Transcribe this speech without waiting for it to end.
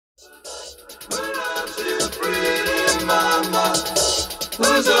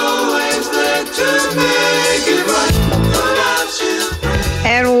Who's always there to make it right? Who loves you?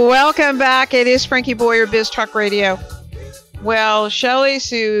 And welcome back. It is Frankie Boyer, Biz Talk Radio. Well, Shelley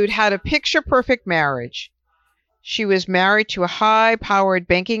Sood had a picture-perfect marriage. She was married to a high-powered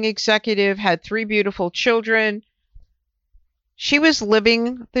banking executive, had 3 beautiful children. She was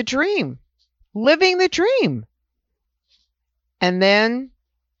living the dream. And then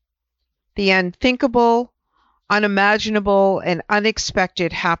the unthinkable, unimaginable, and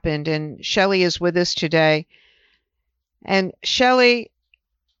unexpected happened. And Shelley is with us today. And Shelley,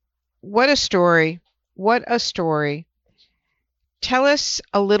 what a story. What a story. Tell us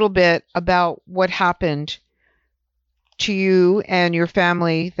a little bit about what happened to you and your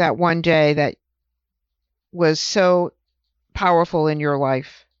family that one day that was so powerful in your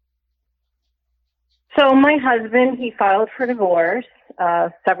life. So my husband, he filed for divorce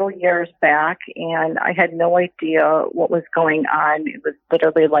several years back, and I had no idea what was going on. It was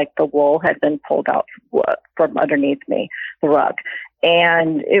literally like the wool had been pulled out from underneath me, the rug.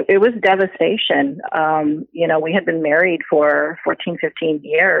 And it was devastation. We had been married for 14, 15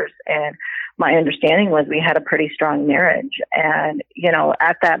 years, and my understanding was we had a pretty strong marriage. And,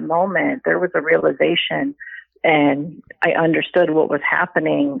 at that moment, there was a realization, and I understood what was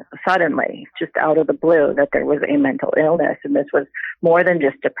happening suddenly, just out of the blue, that there was a mental illness. And this was more than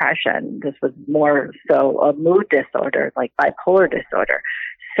just depression. This was more so a mood disorder, like bipolar disorder.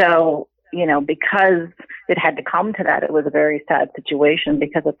 So, because it had to come to that, it was a very sad situation,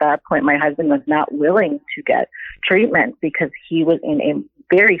 because at that point, my husband was not willing to get treatment because he was in a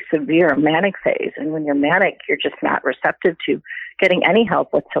very severe manic phase. And when you're manic, you're just not receptive to getting any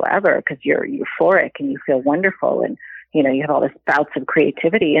help whatsoever, because you're euphoric and you feel wonderful. And, you have all this bouts of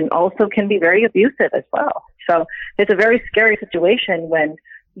creativity, and also can be very abusive as well. So it's a very scary situation when,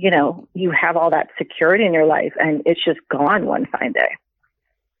 you have all that security in your life and it's just gone one fine day.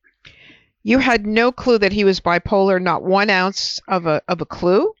 You had no clue that he was bipolar, not 1 ounce of a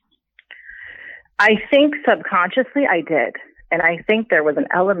clue? I think subconsciously I did. And I think there was an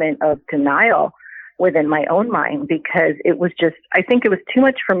element of denial within my own mind, because I think it was too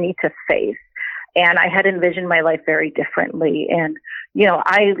much for me to face. And I had envisioned my life very differently. And,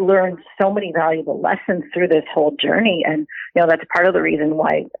 I learned so many valuable lessons through this whole journey. And, that's part of the reason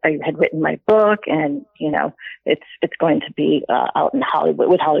why I had written my book. And, it's going to be out in Hollywood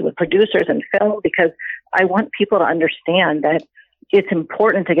with Hollywood producers and film, because I want people to understand that it's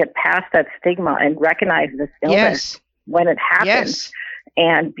important to get past that stigma and recognize this illness when it happens,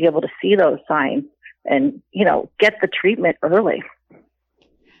 and be able to see those signs and, get the treatment early.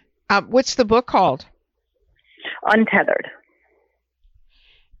 What's the book called? Untethered.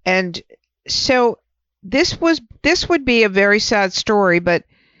 And so this would be a very sad story, but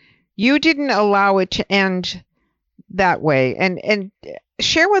you didn't allow it to end that way. And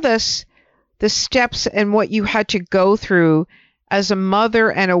share with us the steps and what you had to go through as a mother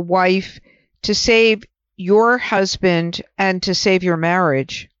and a wife to save your husband and to save your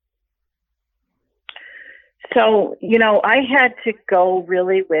marriage. So, I had to go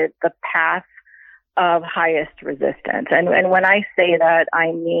really with the path of highest resistance. And when I say that,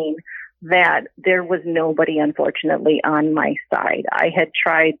 I mean that there was nobody, unfortunately, on my side. I had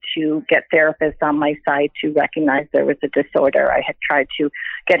tried to get therapists on my side to recognize there was a disorder. I had tried to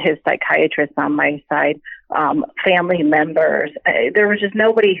get his psychiatrist on my side, family members. There was just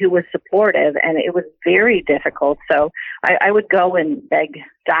nobody who was supportive, and it was very difficult. So I would go and beg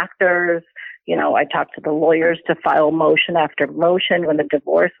doctors. I talked to the lawyers to file motion after motion when the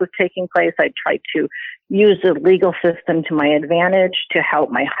divorce was taking place. I tried to use the legal system to my advantage to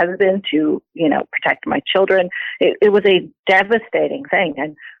help my husband to, protect my children. It was a devastating thing.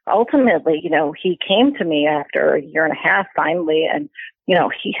 And ultimately, he came to me after a year and a half finally, and,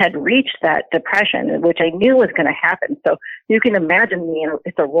 he had reached that depression, which I knew was going to happen. So you can imagine,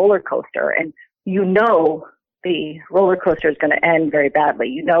 it's a roller coaster, and the roller coaster is going to end very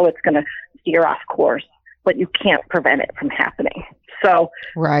badly. It's going to steer off course, but you can't prevent it from happening. So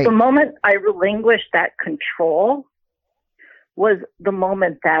The moment I relinquished that control was the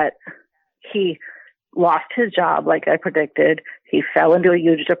moment that he lost his job, like I predicted. He fell into a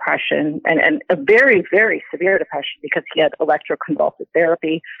huge depression, and a very, very severe depression, because he had electroconvulsive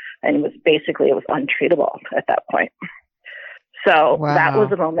therapy, and it was untreatable at that point. So That was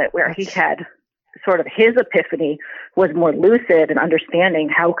the moment where he had sort of his epiphany, was more lucid and understanding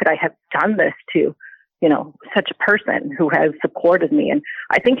how could I have done this to, such a person who has supported me. And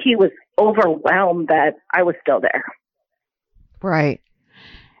I think he was overwhelmed that I was still there. Right.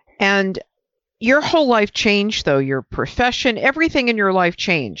 And your whole life changed, though. Your profession, everything in your life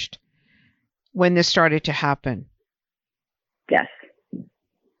changed when this started to happen. Yes.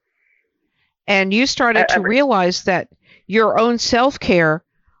 And you started to realize that your own self-care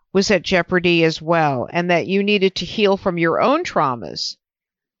was at jeopardy as well, and that you needed to heal from your own traumas.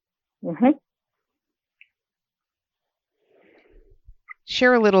 Mm-hmm.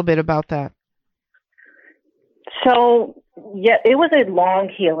 Share a little bit about that. So, yeah, it was a long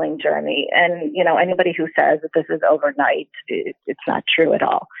healing journey. And, anybody who says that this is overnight, it's not true at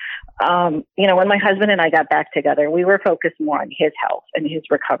all. When my husband and I got back together, we were focused more on his health and his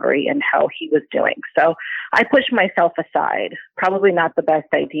recovery and how he was doing. So I pushed myself aside. Probably not the best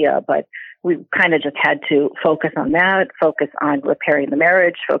idea, but we kind of just had to focus on that, focus on repairing the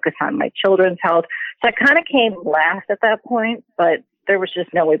marriage, focus on my children's health. So I kind of came last at that point, but there was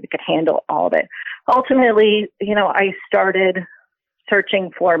just no way we could handle all of it. Ultimately, I started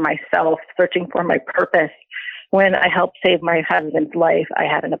searching for myself, searching for my purpose. When I helped save my husband's life, I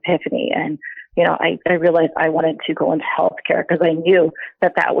had an epiphany. And, I realized I wanted to go into healthcare because I knew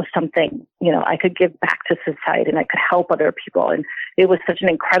that was something, I could give back to society and I could help other people. And it was such an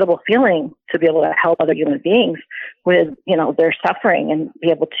incredible feeling to be able to help other human beings with, their suffering and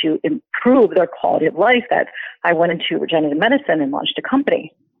be able to improve their quality of life that I went into regenerative medicine and launched a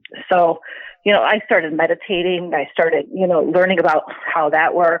company. So, I started meditating. I started, learning about how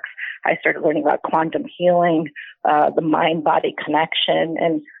that works. I started learning about quantum healing, the mind-body connection,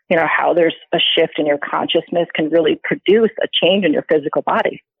 and, how there's a shift in your consciousness can really produce a change in your physical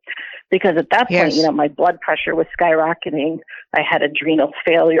body. Because at that point, my blood pressure was skyrocketing. I had adrenal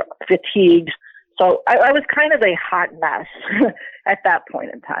failure, fatigued. So I was kind of a hot mess at that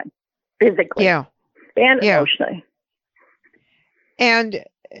point in time, physically and emotionally. And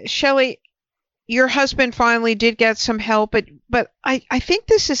Shelley, your husband finally did get some help, but I think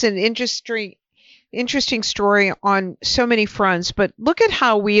this is an interesting story on so many fronts. But look at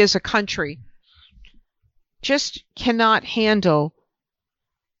how we as a country just cannot handle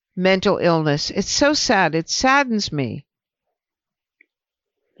mental illness. It's so sad. It saddens me.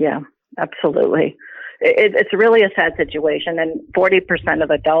 Yeah, absolutely. It's really a sad situation. And 40% of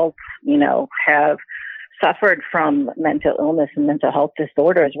adults, have suffered from mental illness and mental health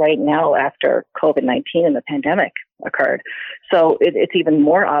disorders right now after COVID-19 and the pandemic occurred. So it's even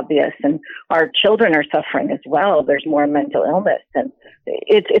more obvious. And our children are suffering as well. There's more mental illness. And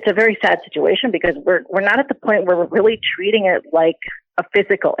it's a very sad situation because we're not at the point where we're really treating it like a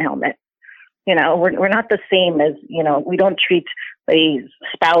physical ailment. We're not the same as, we don't treat a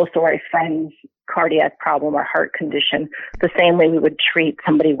spouse or a friend's cardiac problem or heart condition the same way we would treat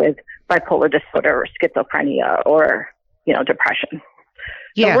somebody with bipolar disorder or schizophrenia or, depression.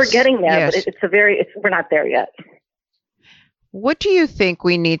 So we're getting there, but we're not there yet. What do you think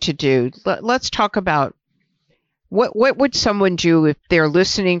we need to do? Let's talk about what would someone do if they're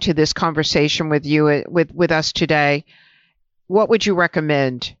listening to this conversation with you, with us today? What would you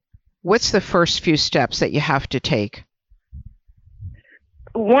recommend? What's the first few steps that you have to take?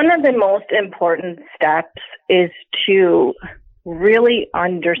 One of the most important steps is to really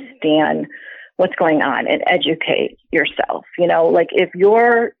understand what's going on and educate yourself. Like if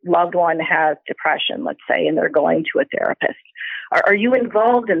your loved one has depression, let's say, and they're going to a therapist, are you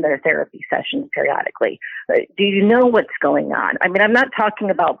involved in their therapy sessions periodically? Do you know what's going on? I mean, I'm not talking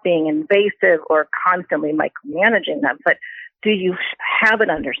about being invasive or constantly micromanaging them, but do you have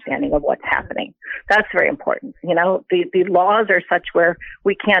an understanding of what's happening? That's very important. The laws are such where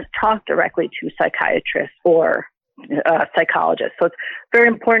we can't talk directly to psychiatrists or psychologists. So it's very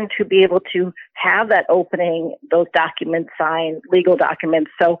important to be able to have that opening, those documents signed, legal documents,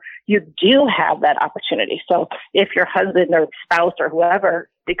 so you do have that opportunity. So if your husband or spouse or whoever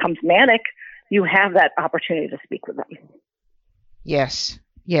becomes manic, you have that opportunity to speak with them. Yes.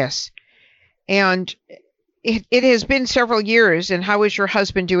 And it has been several years. And how is your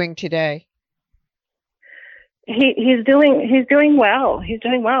husband doing today? He's doing well. He's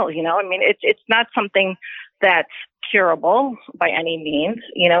doing well. I mean, it's not something that's curable by any means.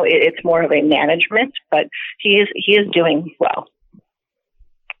 It's more of a management, but he is doing well.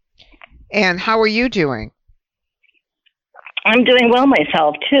 And how are you doing? I'm doing well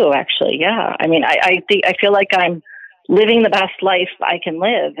myself too, actually. Yeah. I mean, I feel like I'm living the best life I can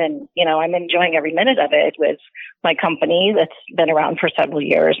live. And, I'm enjoying every minute of it with my company that's been around for several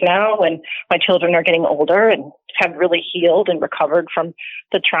years now. And my children are getting older and have really healed and recovered from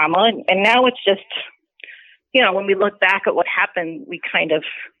the trauma. And now it's just, when we look back at what happened, we kind of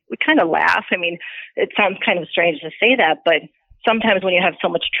laugh. I mean, it sounds kind of strange to say that, but sometimes when you have so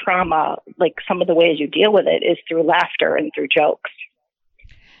much trauma, like some of the ways you deal with it is through laughter and through jokes.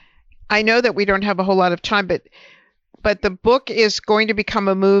 I know that we don't have a whole lot of time, but the book is going to become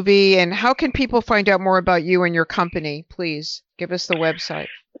a movie. And how can people find out more about you and your company? Please give us the website.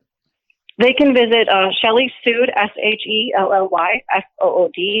 They can visit Shelley Sood,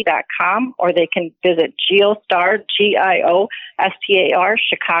 SHELLYSOOD.com, or they can visit Geostar, GIOSTAR,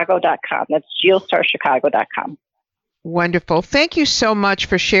 Chicago.com. That's geostarchicago.com. Wonderful. Thank you so much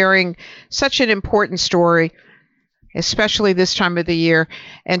for sharing such an important story, especially this time of the year,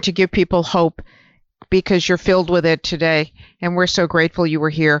 and to give people hope, because you're filled with it today. And we're so grateful you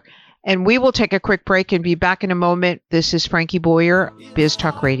were here. And we will take a quick break and be back in a moment. This is Frankie Boyer, Biz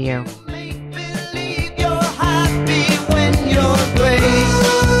Talk Radio.